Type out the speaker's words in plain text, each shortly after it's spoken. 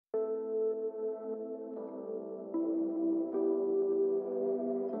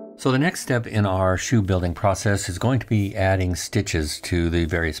So the next step in our shoe building process is going to be adding stitches to the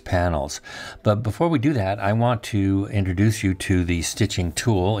various panels. But before we do that, I want to introduce you to the stitching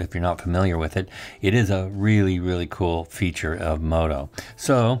tool. If you're not familiar with it, it is a really cool feature of Modo.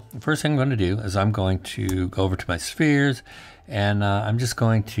 So the first thing I'm going to do is I'm going to go over to my spheres, and I'm just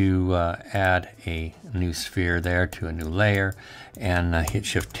going to add a new sphere there to a new layer, and hit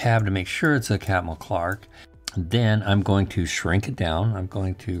Shift Tab to make sure it's a Catmull Clark. Then I'm going to shrink it down. I'm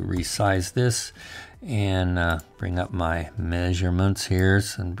going to resize this and bring up my measurements here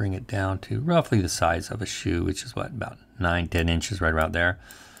and bring it down to roughly the size of a shoe, which is what, about 9-10 inches, right about there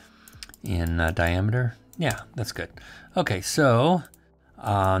in diameter. Yeah, that's good. Okay, so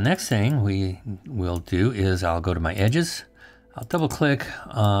next thing we will do is I'll go to my edges. I'll double click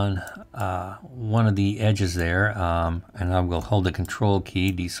on one of the edges there, and I will hold the Control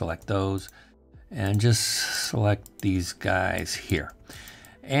key, deselect those, and just select these guys here.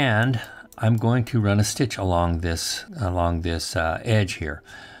 And I'm going to run a stitch along this edge here.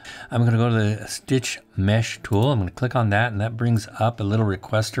 I'm going to go to the Stitch Mesh tool. I'm going to click on that, and that brings up a little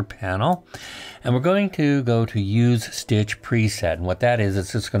requester panel. And we're going to go to Use Stitch Preset. And what that is,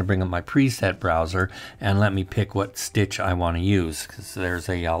 it's just going to bring up my preset browser and let me pick what stitch I want to use, because there's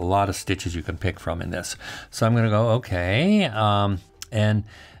a lot of stitches you can pick from in this. So I'm going to go OK. And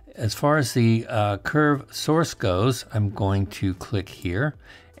as far as the curve source goes, I'm going to click here,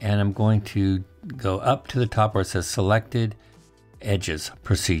 and I'm going to go up to the top where it says Selected Edges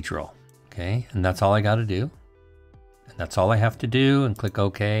Procedural. Okay, and that's all I got to do. And that's all I have to do, and click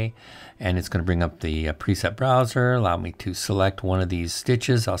OK. And it's going to bring up the preset browser, allow me to select one of these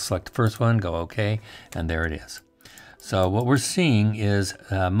stitches. I'll select the first one, go OK, and there it is. So what we're seeing is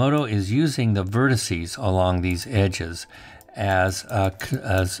Modo is using the vertices along these edges as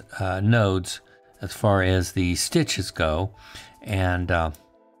nodes as far as the stitches go, and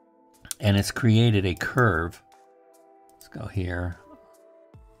it's created a curve. Let's go here,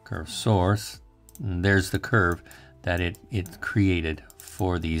 curve source, and there's the curve that it created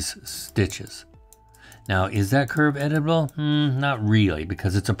for these stitches. Now, is that curve editable? Not really,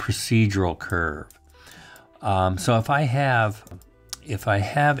 because it's a procedural curve. So if I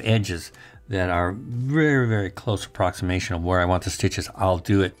have edges that are very close approximation of where I want the stitches, I'll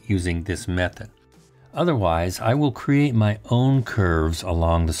do it using this method. Otherwise, I will create my own curves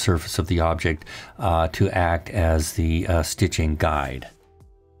along the surface of the object to act as the stitching guide.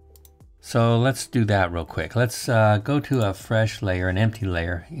 So let's do that real quick. Let's go to a fresh layer, an empty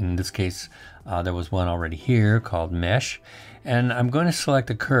layer. In this case, there was one already here called Mesh. And I'm going to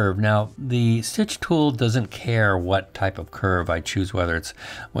select a curve. Now, the stitch tool doesn't care what type of curve I choose, whether it's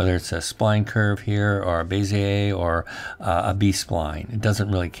a spline curve here, or a Bezier, or a B-spline. It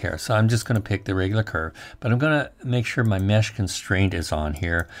doesn't really care. So I'm just going to pick the regular curve. But I'm going to make sure my mesh constraint is on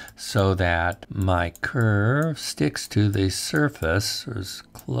here so that my curve sticks to the surface as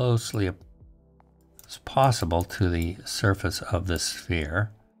closely as possible to the surface of the sphere.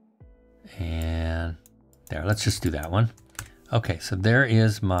 And there, let's just do that one. Okay, so there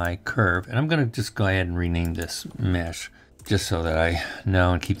is my curve, and I'm going to just go ahead and rename this mesh just so that I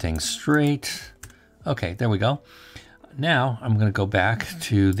know and keep things straight. Okay, there we go. Now I'm going to go back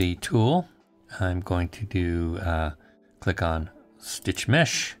to the tool. I'm going to do click on Stitch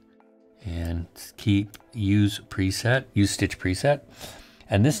Mesh and use Stitch Preset.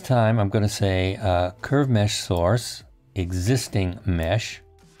 And this time I'm going to say Curve Mesh Source, Existing Mesh.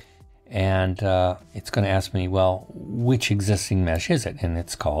 And it's going to ask me, well, which existing mesh is it? And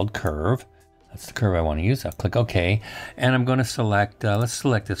it's called curve. That's the curve I want to use. I'll click OK. And I'm going to select, let's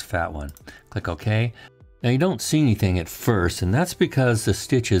select this fat one. Click OK. Now you don't see anything at first, and that's because the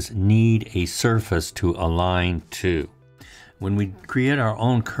stitches need a surface to align to. When we create our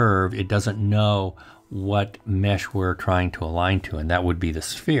own curve, it doesn't know what mesh we're trying to align to, and that would be the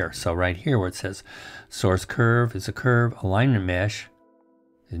sphere. So right here where it says source curve is a curve, alignment mesh,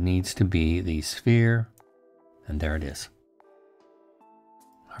 it needs to be the sphere, and there it is.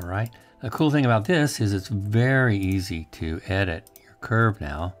 All right. The cool thing about this is it's very easy to edit your curve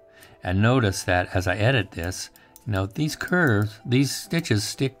now. And notice that as I edit this, you know, these curves, these stitches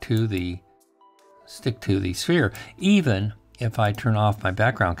stick to the sphere. Even if I turn off my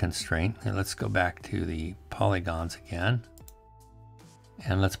background constraint, and let's go back to the polygons again,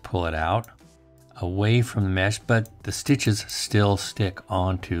 and let's pull it out away from the mesh, but the stitches still stick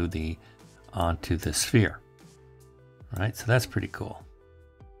onto the sphere. All right, so that's pretty cool.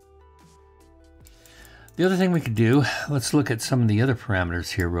 The other thing we could do, let's look at some of the other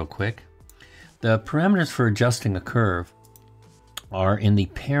parameters here real quick. The parameters for adjusting a curve are in the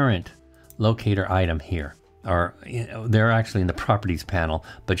parent locator item here. or they're actually in the properties panel,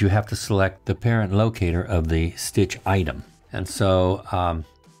 but you have to select the parent locator of the stitch item. And so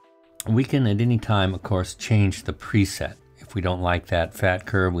we can at any time, of course, change the preset. If we don't like that fat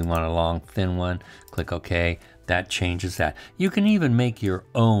curve, we want a long, thin one, click OK. That changes that. You can even make your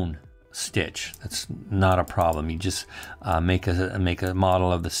own stitch. That's not a problem. You just make a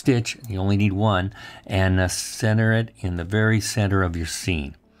model of the stitch. You only need one, and center it in the very center of your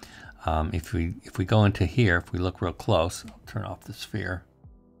scene. If we go into here, if we look real close, I'll turn off the sphere.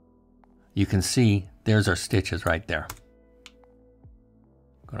 You can see there's our stitches right there.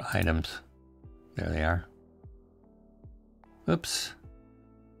 Go to items. There they are. Oops.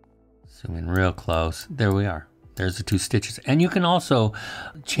 Zoom in real close. There we are. There's the two stitches. And you can also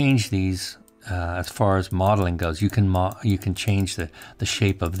change these as far as modeling goes. You can change the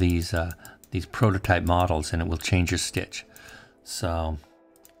shape of these prototype models, and it will change your stitch. So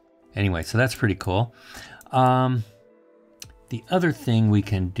anyway, so that's pretty cool. The other thing we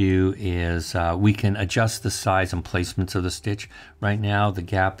can do is we can adjust the size and placements of the stitch. Right now the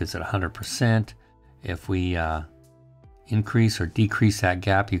gap is at 100%. If we increase or decrease that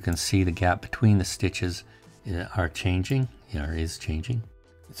gap, you can see the gap between the stitches are changing, or is changing.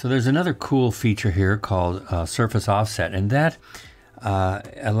 So there's another cool feature here called surface offset, and that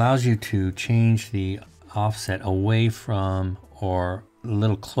allows you to change the offset away from or a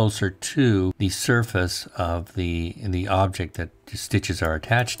little closer to the surface of the object that the stitches are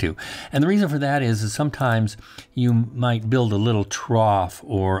attached to. And the reason for that is sometimes you might build a little trough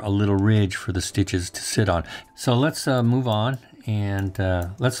or a little ridge for the stitches to sit on. So let's move on, and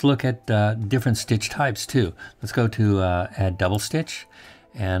let's look at different stitch types too. Let's go to add double stitch,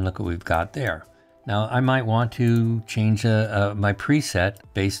 and look what we've got there. Now I might want to change my preset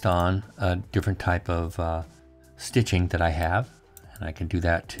based on a different type of stitching that I have. I can do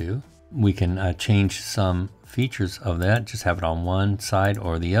that too. We can change some features of that, just have it on one side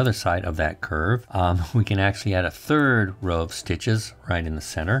or the other side of that curve. We can actually add a third row of stitches right in the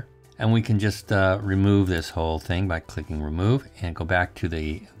center, and we can just remove this whole thing by clicking remove and go back to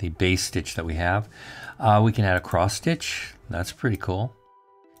the base stitch that we have. We can add a cross stitch. That's pretty cool.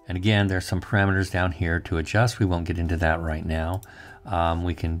 And again, there's some parameters down here to adjust. We won't get into that right now.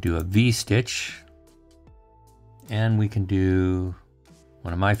 We can do a V stitch, and we can do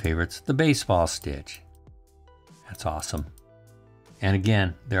one of my favorites, the baseball stitch. That's awesome. And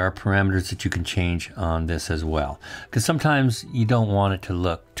again, there are parameters that you can change on this as well, because sometimes you don't want it to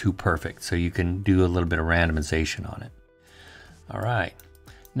look too perfect, so you can do a little bit of randomization on it. All right.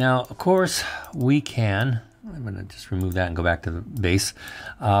 Now, of course, we can, I'm going to just remove that and go back to the base.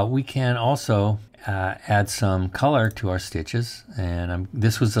 We can also add some color to our stitches, and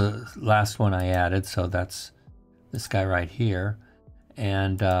this was the last one I added, so that's this guy right here.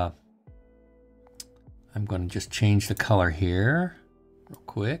 And I'm going to just change the color here real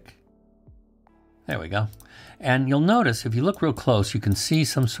quick. There we go. And you'll notice if you look real close, you can see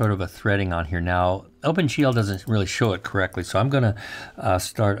some sort of a threading on here. Now OpenGL doesn't really show it correctly, so I'm going to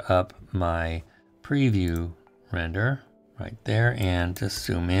start up my preview render right there and just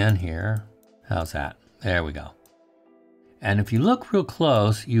zoom in here. How's that? There we go. And if you look real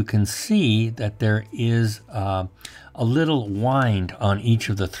close, you can see that there is a little wind on each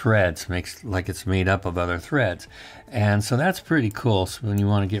of the threads, makes like it's made up of other threads. And so that's pretty cool. So when you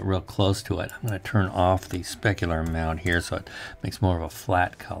want to get real close to it, I'm going to turn off the specular amount here so it makes more of a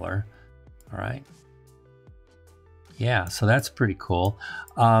flat color. All right. Yeah, so that's pretty cool.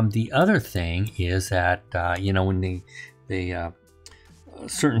 The other thing is that, you know, when the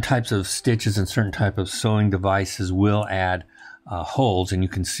certain types of stitches and certain type of sewing devices will add holes, and you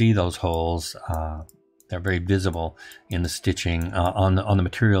can see those holes. They're very visible in the stitching on the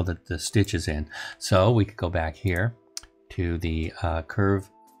material that the stitch is in. So we could go back here to the curve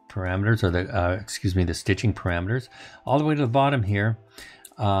parameters, or the stitching parameters, all the way to the bottom here.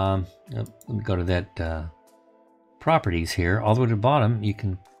 Let me go to that properties here. All the way to the bottom, you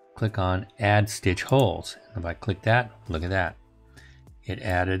can click on Add Stitch Holes. If I click that, look at that. It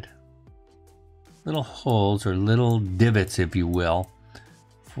added little holes, or little divots, if you will,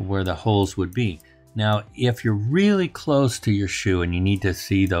 for where the holes would be. Now, if you're really close to your shoe and you need to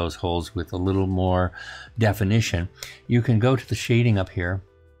see those holes with a little more definition, you can go to the shading up here,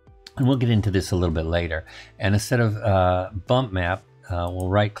 and we'll get into this a little bit later. And instead of bump map, we'll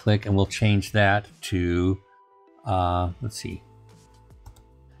right click and we'll change that to, let's see,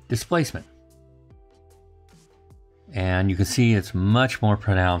 displacement. And you can see it's much more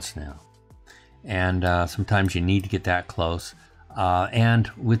pronounced now. And sometimes you need to get that close.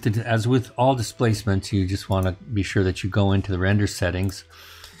 And as with all displacements, you just want to be sure that you go into the render settings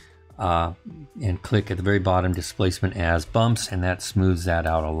and click at the very bottom, displacement as bumps, and that smooths that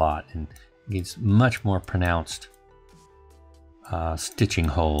out a lot and gives much more pronounced stitching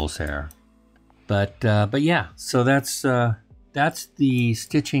holes there. But yeah, so that's the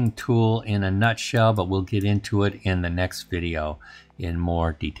stitching tool in a nutshell, but we'll get into it in the next video in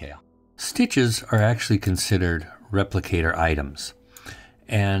more detail. Stitches are actually considered replicator items,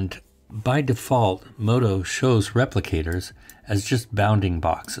 and by default Modo shows replicators as just bounding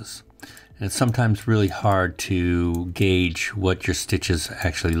boxes. And it's sometimes really hard to gauge what your stitches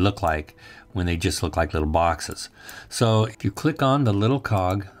actually look like when they just look like little boxes. So if you click on the little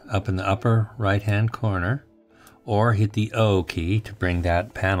cog up in the upper right hand corner, or hit the O key to bring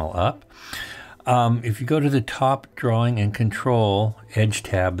that panel up, if you go to the top drawing and control edge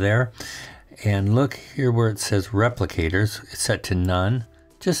tab there, and look here where it says replicators, it's set to none.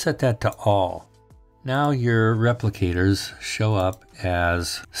 Just set that to all. Now your replicators show up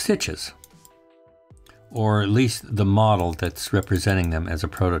as stitches, or at least the model that's representing them as a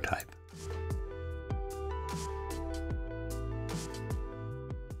prototype.